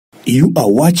You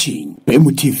are watching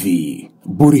MTV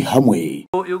Buri Hamwe.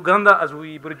 Uganda, as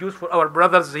we produce for our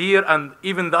brothers here and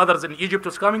even the others in Egypt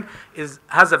who's coming,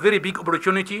 has a very big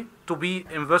opportunity to be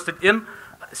invested in,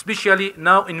 especially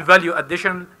now in value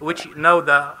addition, which now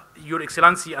Your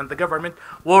Excellency and the government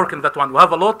work in that one. We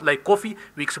have a lot, like coffee.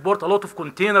 We export a lot of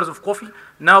containers of coffee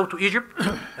now to Egypt.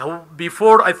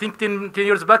 Before, I think 10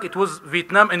 years back, it was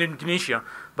Vietnam and Indonesia.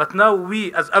 But now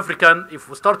we, as African, if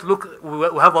we start to look,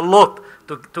 we have a lot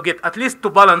to get, at least to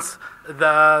balance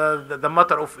the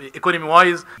matter of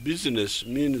economy-wise. Business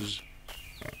means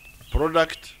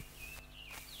product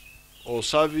or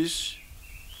service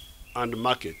and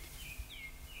market.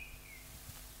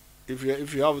 If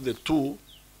you have the two,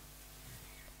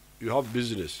 you have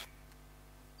business.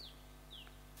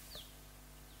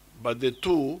 But the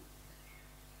two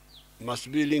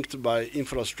must be linked by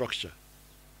infrastructure,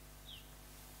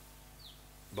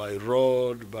 by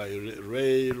road, by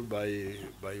rail, by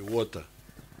water.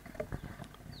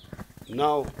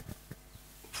 Now,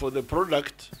 for the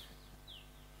product,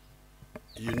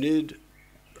 you need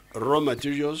raw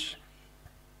materials,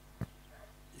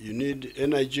 you need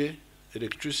energy,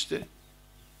 electricity,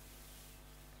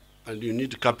 and you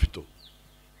need capital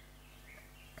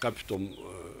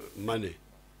money.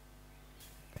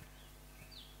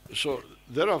 So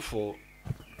therefore,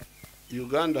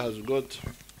 Uganda has got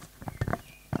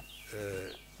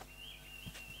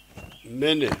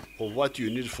many of what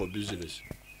you need for business.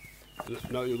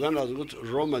 Now Uganda has got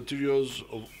raw materials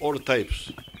of all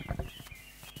types.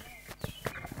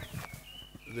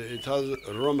 It has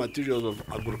raw materials of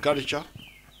agriculture,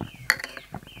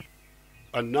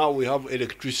 and now we have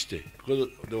electricity, because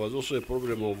there was also a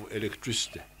problem of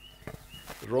electricity.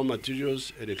 Raw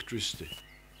materials, electricity.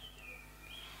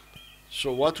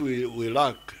 So what we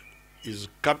lack is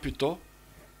capital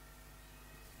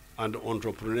and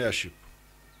entrepreneurship.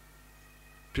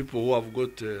 People who have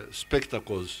got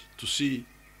spectacles to see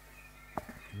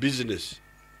business.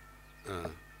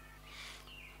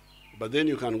 But then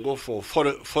you can go for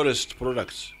forest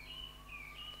products.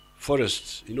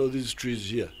 Forests, you know these trees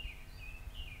here.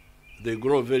 They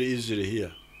grow very easily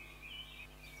here.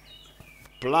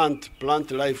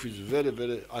 Plant life is very,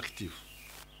 very active.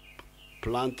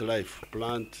 Plant life,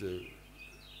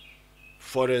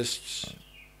 forests,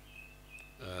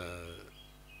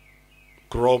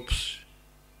 crops,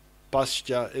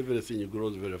 pasture, everything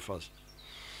grows very fast.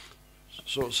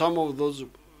 So some of those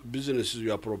businesses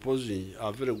you are proposing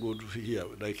are very good here,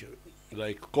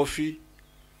 like coffee,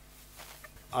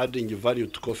 adding value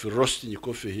to coffee, roasting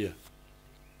coffee here.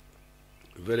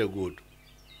 Very good.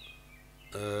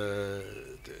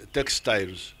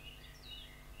 Textiles,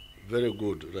 very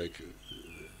good,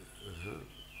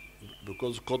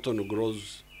 because cotton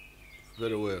grows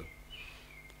very well.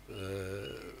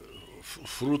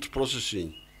 Fruit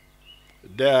processing,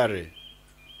 dairy,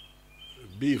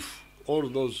 beef, all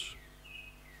those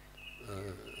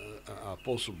are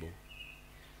possible.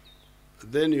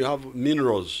 Then you have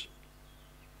minerals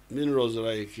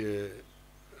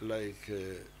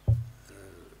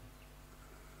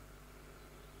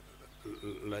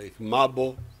like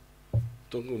marble.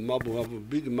 Talking of marble, we have a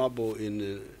big marble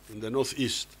in the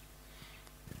northeast.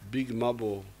 Big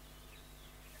marble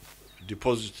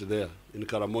deposit there in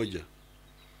Karamoja.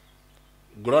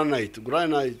 Granite,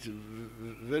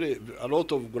 a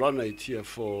lot of granite here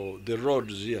for the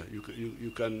roads here.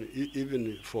 You can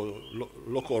even for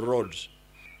local roads.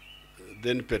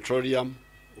 Then petroleum,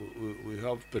 we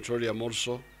have petroleum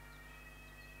also,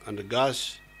 and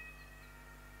gas.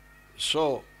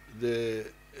 So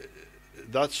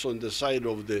that's on the side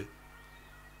of the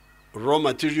raw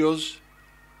materials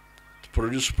to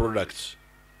produce products.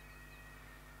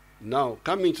 Now,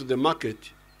 coming to the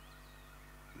market,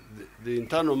 the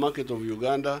internal market of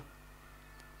Uganda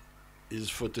is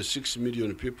 46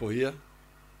 million people here.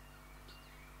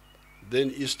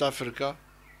 Then East Africa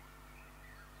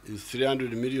is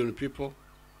 300 million people.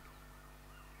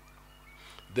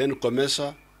 Then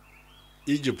COMESA,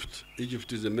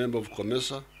 Egypt is a member of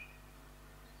COMESA.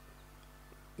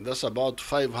 That's about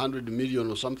 500 million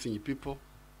or something people.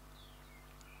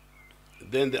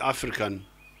 Then the African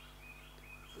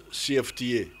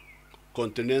CFTA,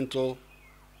 Continental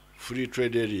Free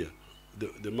Trade Area,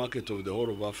 the market of the whole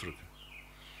of Africa.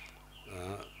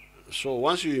 So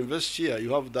once you invest here,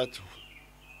 you have that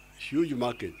huge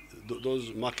market,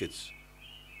 those markets,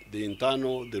 the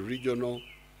internal, the regional,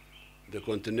 the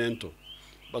continental.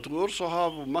 But we also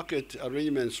have market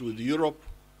arrangements with Europe.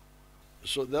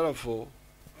 So therefore,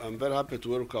 I'm very happy to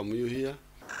welcome you here.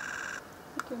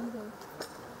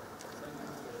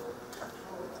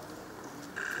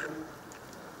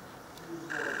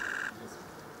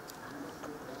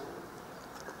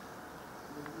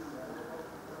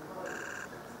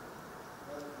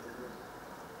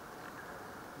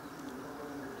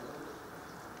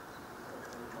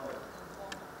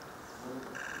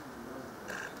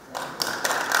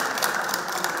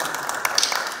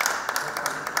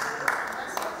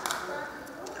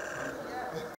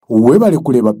 webale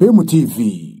kuleba PMTV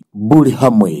buli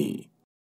hamwe.